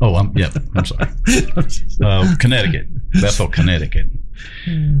 Oh, I'm sorry. Connecticut. Bethel, Connecticut.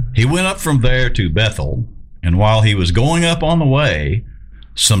 He went up from there to Bethel, and while he was going up on the way,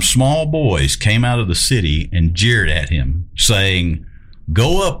 some small boys came out of the city and jeered at him, saying,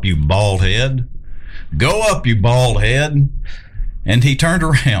 "Go up, you bald head. Go up, you bald head." And he turned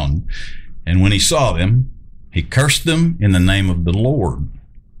around, and when he saw them, he cursed them in the name of the Lord.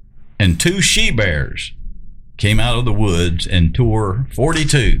 And 2 she-bears came out of the woods and tore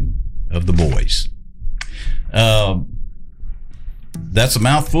 42 of the boys. That's a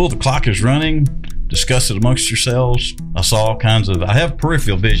mouthful. The clock is running. Discuss it amongst yourselves. I saw all kinds of, I have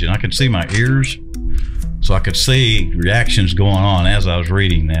peripheral vision. I could see my ears, so I could see reactions going on as I was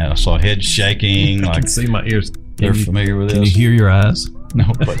reading that. I saw heads shaking. I can see my ears. They're familiar with this. Can you hear your eyes?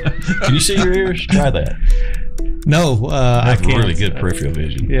 No, but can you see your ears? Try that. No, I have can't. Really good peripheral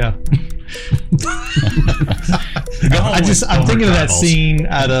vision. Yeah. I'm thinking of that scene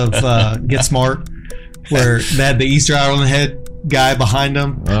out of Get Smart where they had the Easter Island head guy behind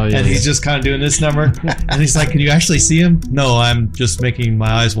him, and he's just kind of doing this number, and he's like, "Can you actually see him?" "No, I'm just making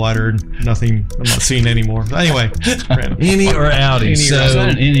my eyes wider and nothing. I'm not seeing anymore." Anyway, Innie or Outie?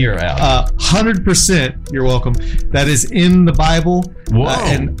 Innie or Outie? 100%. You're welcome. That is in the Bible. Whoa!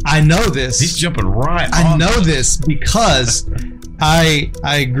 And I know this. He's jumping right. I know this because I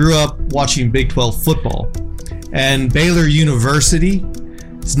grew up watching Big 12 football, and Baylor University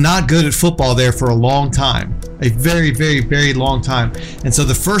is not good at football there for a long time. A very, very, very long time. And so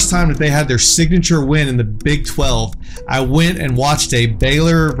the first time that they had their signature win in the Big 12, I went and watched a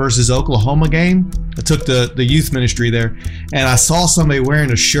Baylor versus Oklahoma game. I took the youth ministry there, and I saw somebody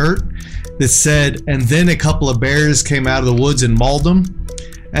wearing a shirt that said, "And then a couple of bears came out of the woods and mauled them."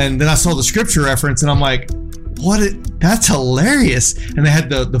 And then I saw the scripture reference, and I'm like, that's hilarious. And they had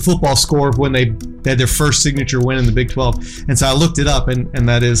the football score of when they had their first signature win in the Big 12. And so I looked it up, and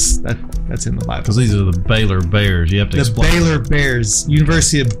that's in the Bible. Because these are the Baylor Bears. You have to explain. The Baylor Bears.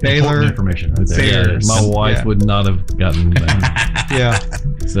 University of Baylor. Important information right there. Bears. My wife would not have gotten that. Yeah.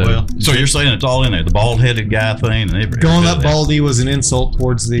 So you're saying it's all in there, the bald-headed guy thing? And Going up baldy was an insult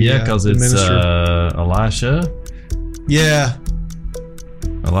towards the because it's Elisha. Yeah.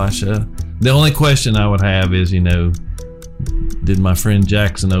 Elisha. The only question I would have is, did my friend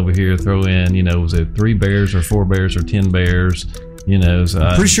Jackson over here throw in, was it 3 bears or 4 bears or 10 bears? So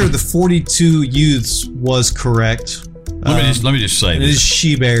I'm pretty sure the 42 youths was correct. Let me just say this. It is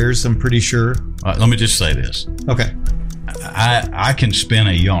she-bears, I'm pretty sure. Let me just say this. Okay. I can spin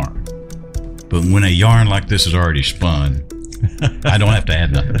a yarn, but when a yarn like this is already spun, I don't have to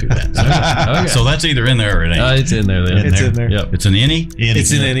add nothing to that. Okay. So that's either in there or it ain't. It's in there then. It's in there. Yep. It's an Innie?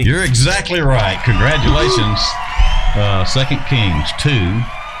 It's an Innie. You're exactly right. Congratulations. 2 Kings 2,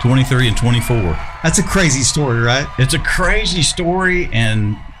 23 and 24. That's a crazy story, right? It's a crazy story,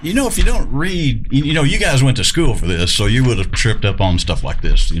 and if you don't read, you guys went to school for this, so you would have tripped up on stuff like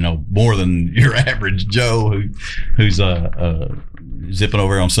this, more than your average Joe who's zipping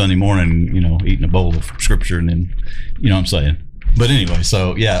over on Sunday morning, eating a bowl of scripture, and then, what I'm saying. But anyway,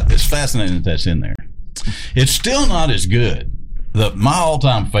 so yeah, it's fascinating that that's in there. It's still not as good. My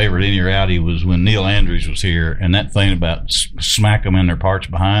all-time favorite Innie or Outie was when Neil Andrews was here, and that thing about smack them in their parts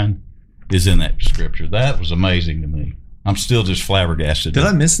behind is in that scripture. That was amazing to me. I'm still just flabbergasted. Did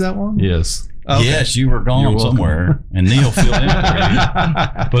I miss that one? Yes. Okay. Yes, you were gone somewhere, and Neil filled in for you.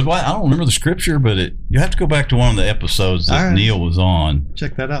 But I don't remember the scripture, but you have to go back to one of the episodes that Neil was on.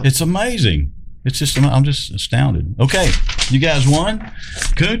 Check that out. It's amazing. It's just, I'm just astounded. Okay, you guys won.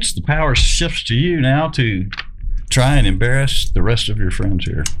 Coots, the power shifts to you now to try and embarrass the rest of your friends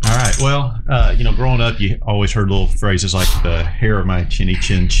here. All right. Well, growing up, you always heard little phrases like the hair of my chinny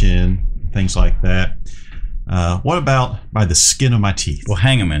chin chin, things like that. What about by the skin of my teeth? Well,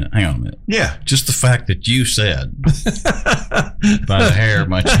 hang on a minute. Yeah. Just the fact that you said by the hair of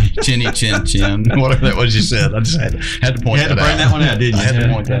my chinny chin chin, whatever that was you said. I just had to point that out. You had to bring that one out, didn't you? I had to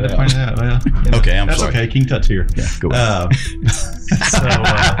point that out. Well, okay, I'm that's sorry. okay. King Tut's here. Yeah, go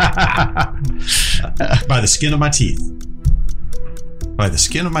by the skin of my teeth. By the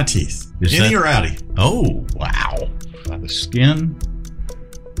skin of my teeth. Innie or outie? Oh, wow. By the skin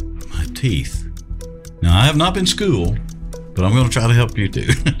of my teeth. Now, I have not been schooled, but I'm going to try to help you too.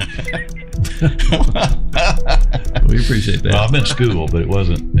 We appreciate that. Well, I've been schooled, but it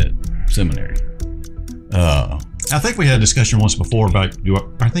wasn't at seminary. I think we had a discussion once before about,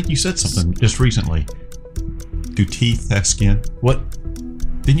 I think you said something just recently. Do teeth have skin? What?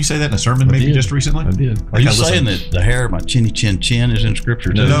 Didn't you say that in a sermon just recently? I did. Are you saying that the hair of my chinny chin chin is in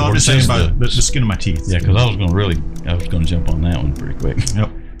scripture too? No, I'm just saying about the skin of my teeth. Yeah, because I was going to jump on that one pretty quick.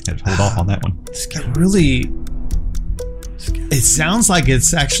 Yep. Had to hold off on that one. It sounds like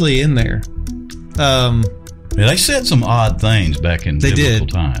it's actually in there. Yeah, they said some odd things back in biblical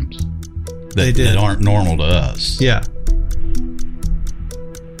times that aren't normal to us. Yeah.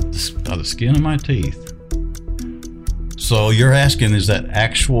 By the skin of my teeth. So you're asking, is that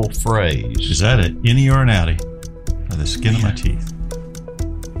actual phrase? Is that an innie or an outie? By the skin of my teeth.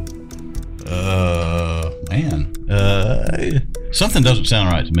 Something doesn't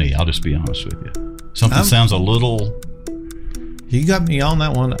sound right to me. I'll just be honest with you. Something sounds a little... You got me on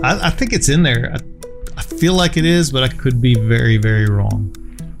that one. I think it's in there. I feel like it is, but I could be very, very wrong.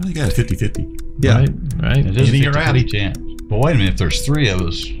 I think I got a 50-50. Yeah. Right. It is a Innie or 50-50 outie? chance. But wait a minute, if there's three of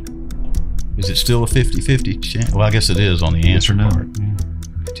us, is it still a 50-50 chance? Well, I guess it is on the answer part.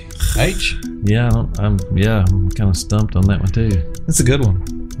 H? Yeah, I'm kind of stumped on that one too. That's a good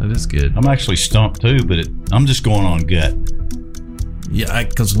one. That is good. I'm actually stumped too, but I'm just going on gut. Yeah,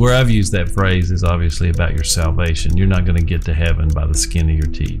 because where I've used that phrase is obviously about your salvation. You're not going to get to heaven by the skin of your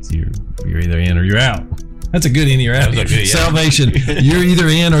teeth. You're either in or you're out. That's a good in or out. Salvation. You're either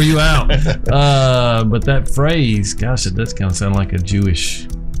in or you out. But that phrase, gosh, it does kind of sound like a Jewish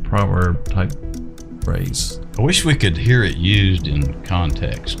proverb type phrase. I wish we could hear it used in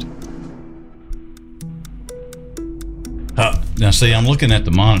context. Now, see, I'm looking at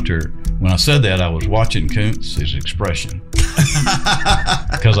the monitor. When I said that, I was watching Kuntz's expression.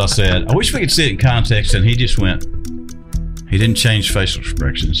 Because I said, I wish we could see it in context, and he just went, he didn't change facial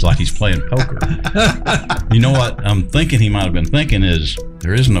expressions like he's playing poker. You know what I'm thinking he might have been thinking is,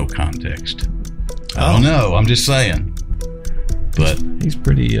 there is no context. I don't know. I'm just saying. But he's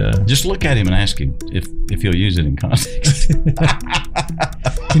pretty... just look at him and ask him if he'll use it in context.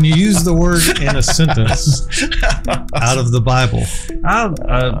 Can you use the word in a sentence out of the Bible?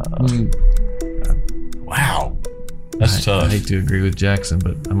 Wow. That's tough. I hate to agree with Jackson,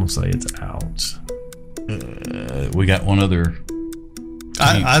 but I'm going to say it's out. We got one other.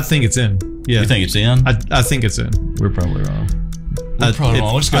 I think it's in. Yeah. You think it's in? I think it's in. We're probably wrong. We're probably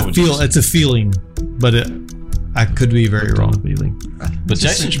wrong. Let's go with Jason. It's a feeling, but I could be very wrong. Feeling. But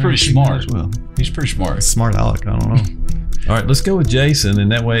Jason's pretty smart. Well, he's pretty smart. Smart Alec. I don't know. All right, let's go with Jason,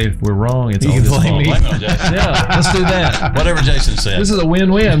 and that way, if we're wrong, it's all You his can blame fault. me. Blame it on Jason. Yeah, let's do that. Whatever Jason said. This is a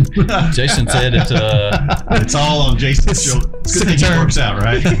win-win. Jason said it. It's all on Jason's shoulder. It's good thing it works out,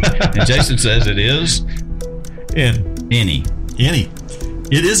 right? And Jason says it is In. innie. Innie.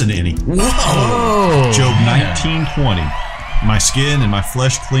 It is an innie. Whoa! Job 19:20. My skin and my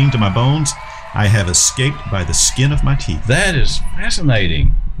flesh cling to my bones. I have escaped by the skin of my teeth. That is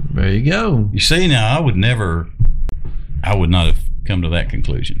fascinating. There you go. You see, now I would not have come to that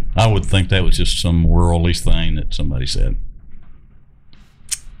conclusion. I would think that was just some worldly thing that somebody said.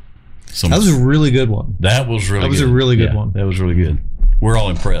 That was a really good one. That was really. That was good. a really good Yeah, one. That was really good. We're all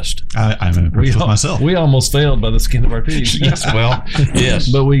impressed. I'm impressed with myself. We almost failed by the skin of our teeth. Yes, well,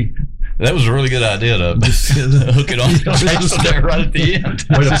 yes, But that was a really good idea to just hook it on Jason there right at the end.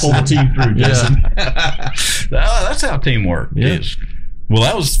 Way to pull the team through, Jason. That's how teamwork is. Well,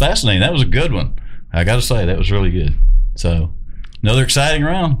 that was fascinating. That was a good one. I got to say, that was really good. So, another exciting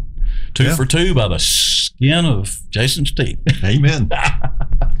round. 2 for 2 by the skin of Jason's teeth. Amen.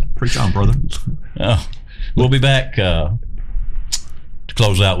 Preach on, brother. We'll be back to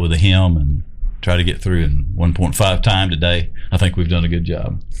close out with a hymn and try to get through in 1.5 time today. I think we've done a good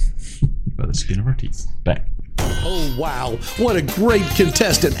job. By the skin of our teeth. Back. Oh, wow. What a great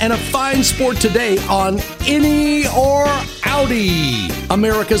contestant and a fine sport today on Innie or Outie,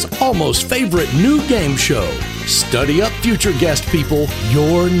 America's almost favorite new game show. Study up, future guest people.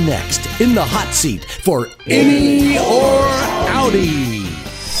 You're next in the hot seat for Innie or Outie.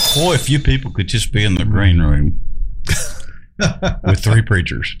 Boy, if you people could just be in the green room with three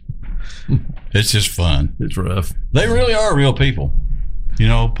preachers. It's just fun. It's rough. They really are real people. You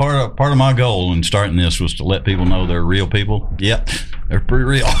know, part of my goal in starting this was to let people know they're real people. Yep, they're pretty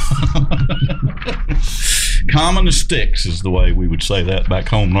real. Common as sticks is the way we would say that back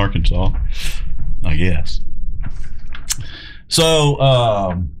home in Arkansas, I guess.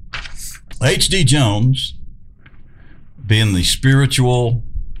 So, H.D. Jones, being the spiritual...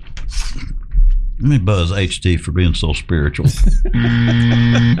 Let me buzz H.D. for being so spiritual.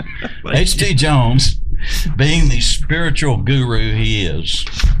 H.D. Jones, being the spiritual guru he is,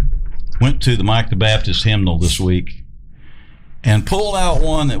 went to the Mike the Baptist hymnal this week and pulled out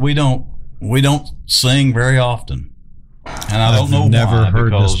one that we don't sing very often. And I don't know never why,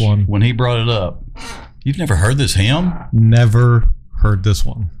 heard because this one. when he brought it up, you've never heard this hymn? Never heard this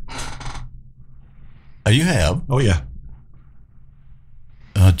one. Oh, you have? Oh, yeah.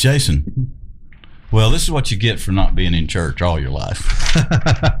 Jason. Well, this is what you get for not being in church all your life.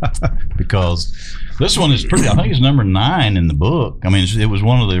 Because this one is pretty, I think it's number 9 in the book. I mean, it was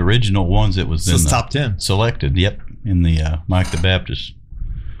one of the original ones that was So in it's the top 10. selected, in the Mike the Baptist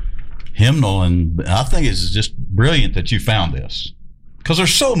hymnal. And I think it's just brilliant that you found this. Because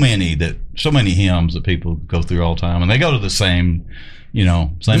there's so many hymns that people go through all the time. And they go to the same,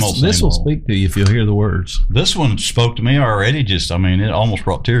 same old. This will speak to you if you'll hear the words. This one spoke to me already. It almost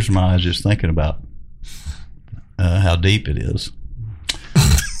brought tears to my eyes just thinking about how deep it is.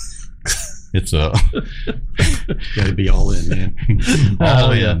 It's Got to be all in, man.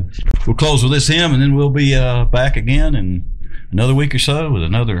 all in. We'll close with this hymn, and then we'll be back again in another week or so with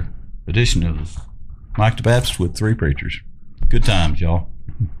another edition of Mike the Baptist with 3 preachers. Good times, y'all.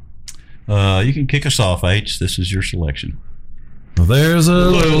 You can kick us off, H. This is your selection. Well, there's a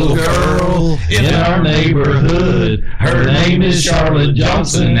little girl in our neighborhood. Her name is Charlotte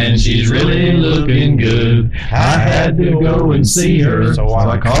Johnson, and she's really looking good. I had to go and see her, so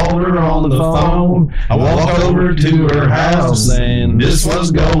I called her on the phone. I walked over to her house, and this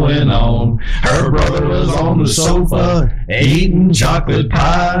was going on. Her brother was on the sofa, eating chocolate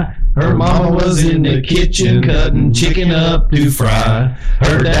pie. Her mama was in the kitchen cutting chicken up to fry.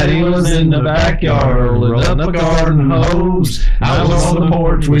 Her daddy was in the backyard with a garden hose. I was on the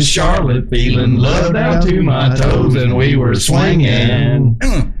porch with Charlotte feeling love down to my toes, and we were swinging.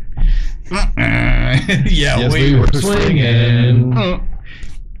 Yes, we were swinging.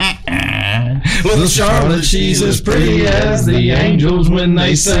 Little Charlotte, she's as pretty as the angels when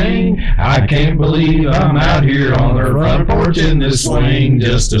they sing. I can't believe I'm out here on her front porch in this swing,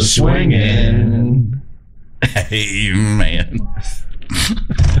 just a swinging. Hey, man.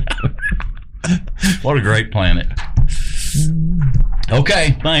 What a great planet.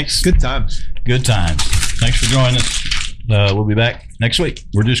 Okay, thanks. Good times. Good times. Thanks for joining us. We'll be back next week.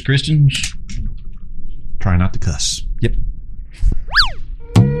 We're just Christians. Try not to cuss. Yep.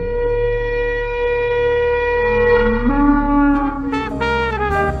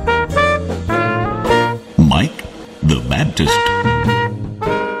 Mike the Baptist.